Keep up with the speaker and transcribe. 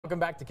Welcome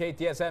back to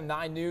KTSM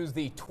 9 News.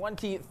 The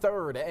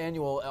 23rd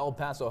annual El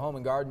Paso Home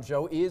and Garden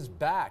Show is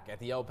back at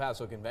the El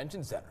Paso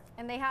Convention Center.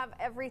 And they have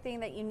everything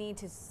that you need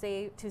to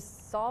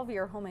solve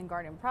your home and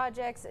garden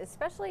projects,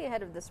 especially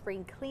ahead of the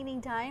spring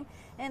cleaning time.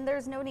 And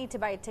there's no need to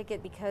buy a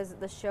ticket because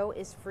the show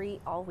is free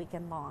all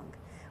weekend long.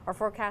 Our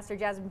forecaster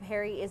Jasmine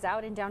Perry is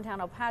out in downtown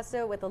El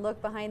Paso with a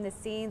look behind the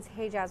scenes.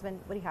 Hey Jasmine,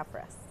 what do you have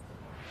for us?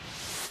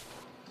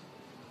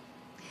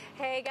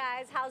 Hey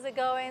guys, how's it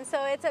going?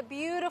 So it's a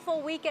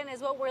beautiful weekend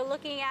is what we're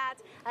looking at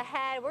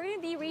ahead. We're going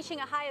to be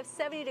reaching a high of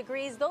 70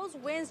 degrees. Those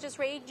winds just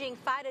ranging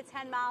 5 to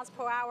 10 miles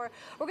per hour.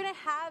 We're going to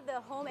have the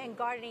home and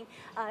gardening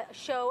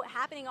show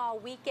happening all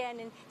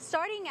weekend. And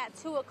starting at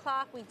 2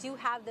 o'clock, we do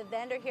have the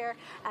vendor here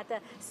at the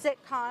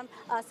Sitcom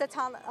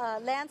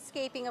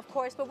Landscaping, of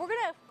course. But we're going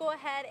to go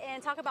ahead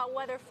and talk about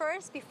weather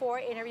first before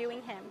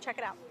interviewing him. Check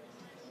it out.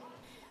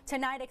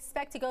 Tonight,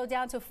 expect to go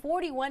down to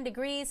 41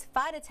 degrees,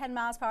 5 to 10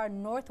 miles per hour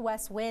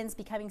northwest winds,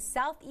 becoming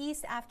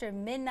southeast after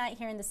midnight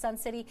here in the Sun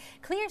City.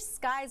 Clear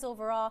skies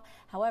overall.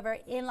 However,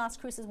 in Las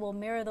Cruces will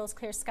mirror those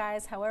clear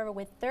skies. However,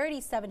 with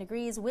 37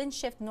 degrees, wind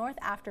shift north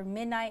after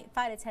midnight,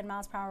 5 to 10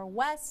 miles per hour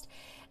west.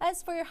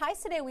 As for your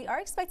highs today, we are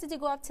expected to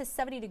go up to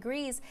 70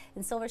 degrees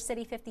in Silver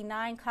City,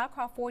 59,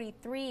 Cloudcroft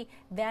 43,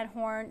 Van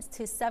Horn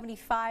to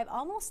 75,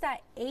 almost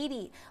at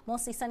 80.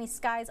 Mostly sunny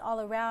skies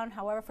all around.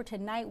 However, for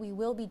tonight, we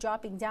will be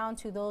dropping down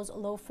to those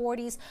low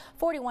 40s.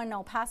 41 in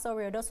El Paso,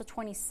 Ruidoso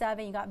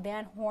 27. You got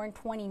Van Horn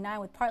 29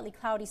 with partly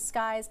cloudy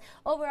skies.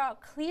 Overall,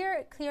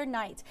 clear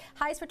night.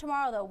 Highs for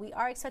tomorrow, though, we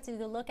are expected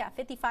to look at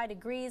 55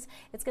 degrees.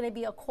 It's going to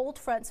be a cold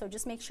front, so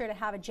just make sure to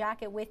have a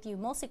jacket with you.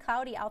 Mostly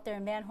cloudy out there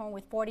in Van Horn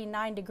with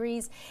 49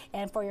 degrees.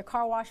 And for your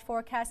car wash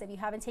forecast, if you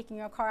haven't taken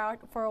your car out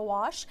for a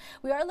wash,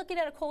 we are looking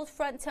at a cold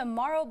front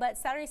tomorrow, but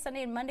Saturday,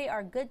 Sunday, and Monday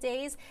are good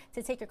days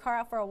to take your car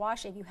out for a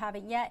wash if you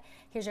haven't yet.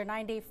 Here's your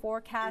 9-day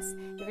forecast.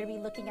 You're going to be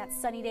looking at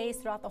sunny days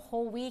throughout the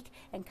whole week,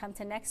 and come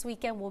to next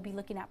weekend, we'll be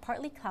looking at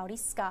partly cloudy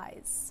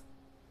skies.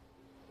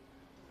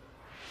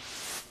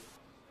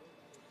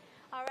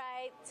 All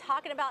right,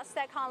 talking about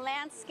Setcon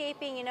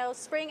landscaping, you know,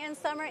 spring and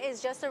summer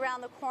is just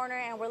around the corner,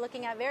 and we're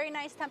looking at very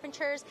nice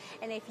temperatures.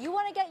 And if you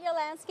want to get your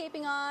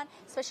landscaping on,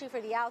 especially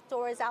for the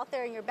outdoors, out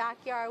there in your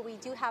backyard, we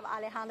do have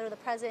Alejandro, the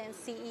president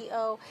and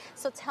CEO.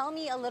 So tell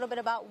me a little bit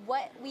about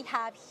what we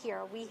have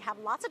here. We have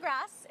lots of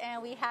grass,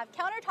 and we have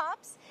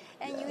countertops,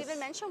 and you even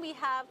mentioned we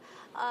have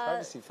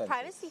privacy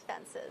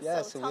fences.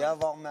 Yeah, so we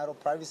have all metal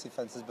privacy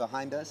fences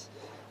behind us.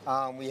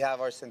 We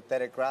have our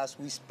synthetic grass.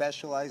 We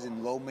specialize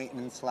in low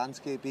maintenance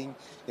landscaping.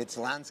 It's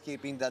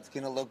landscaping that's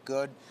going to look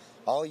good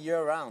all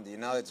year round. You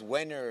know, it's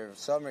winter,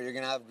 summer, you're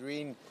going to have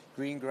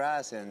green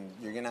grass, and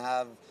you're going to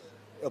have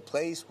a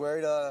place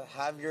where to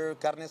have your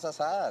carnes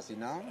asadas, you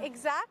know?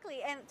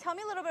 Exactly. And tell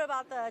me a little bit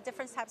about the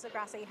different types of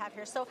grass that you have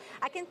here. So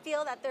I can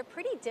feel that they're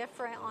pretty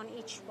different on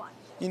each one.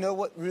 You know,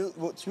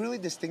 what's really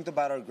distinct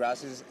about our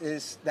grasses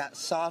is that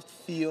soft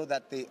feel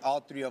that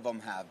all three of them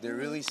have. They're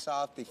really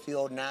soft. They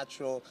feel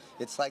natural.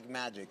 It's like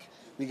magic.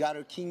 We got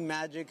our King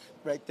Magic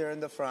right there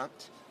in the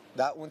front.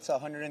 That one's a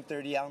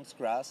 130-ounce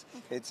grass.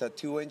 It's a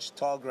 2-inch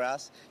tall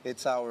grass.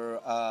 It's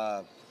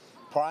our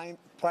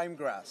prime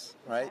grass,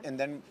 right? Okay. And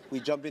then we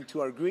jump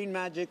into our Green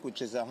Magic,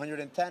 which is a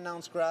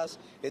 110-ounce grass.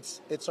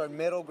 It's our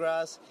middle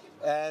grass,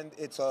 and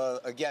it's a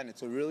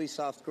really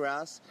soft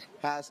grass.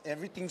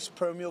 Everything's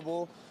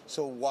permeable,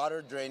 so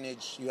water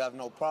drainage, you have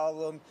no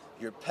problem.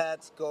 Your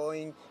pets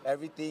going,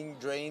 everything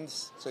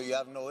drains, so you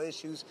have no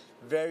issues.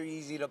 Very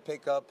easy to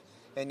pick up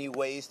any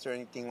waste or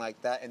anything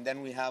like that. And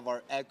then we have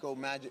our Eco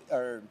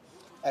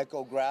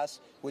Grass,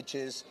 which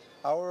is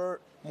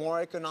our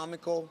more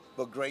economical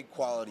but great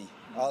quality.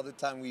 All the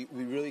time we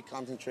really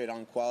concentrate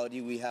on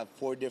quality. We have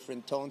 4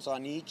 different tones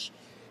on each,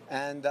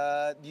 and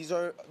these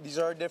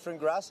are different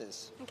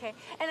grasses. Okay,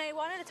 and I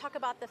wanted to talk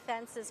about the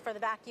fences for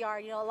the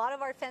backyard. You know, a lot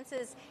of our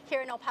fences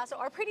here in El Paso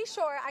are pretty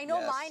short. I know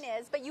mine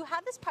is, but you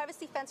have this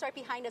privacy fence right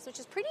behind us, which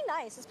is pretty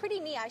nice. It's pretty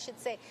neat, I should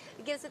say.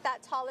 It gives it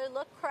that taller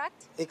look,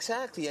 correct?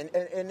 Exactly, and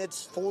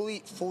it's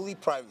fully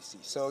privacy.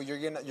 So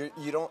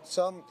you don't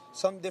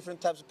some different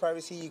types of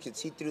privacy. You can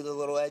see through the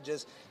little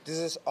edges. This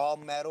is all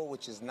metal,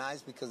 which is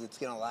nice because it's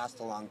gonna last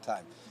a long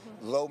time.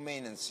 Low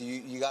maintenance.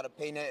 You got to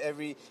paint it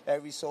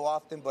every so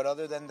often, but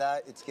other than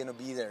that, it's gonna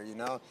be there. You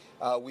know,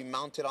 we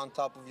mount it on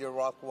top of your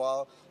rock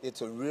wall.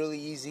 It's a really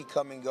easy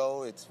come and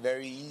go. It's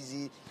very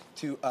easy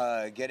to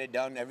get it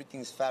done.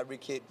 Everything's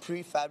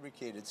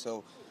prefabricated,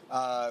 so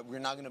we're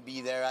not going to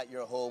be there at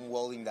your home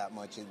welding that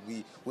much.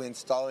 We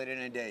install it in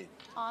a day.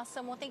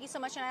 Awesome. Well, thank you so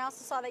much. And I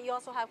also saw that you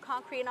also have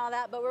concrete and all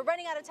that, but we're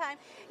running out of time.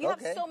 You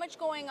have so much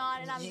going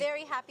on, and I'm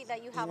very happy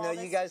that you have all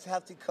this. You guys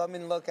have to come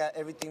and look at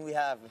everything we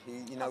have.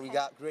 You know, we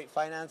got great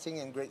financing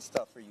and great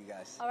stuff for you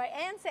guys. All right.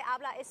 And se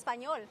habla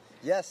español.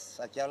 Yes,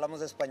 aquí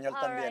hablamos español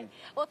también. Right.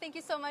 Well, thank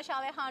you so much,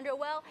 Alejandro.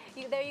 Well,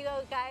 there you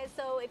go, guys.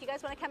 So if you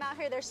guys want to come out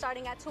here, they're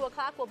starting at 2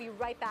 o'clock. We'll be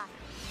right back.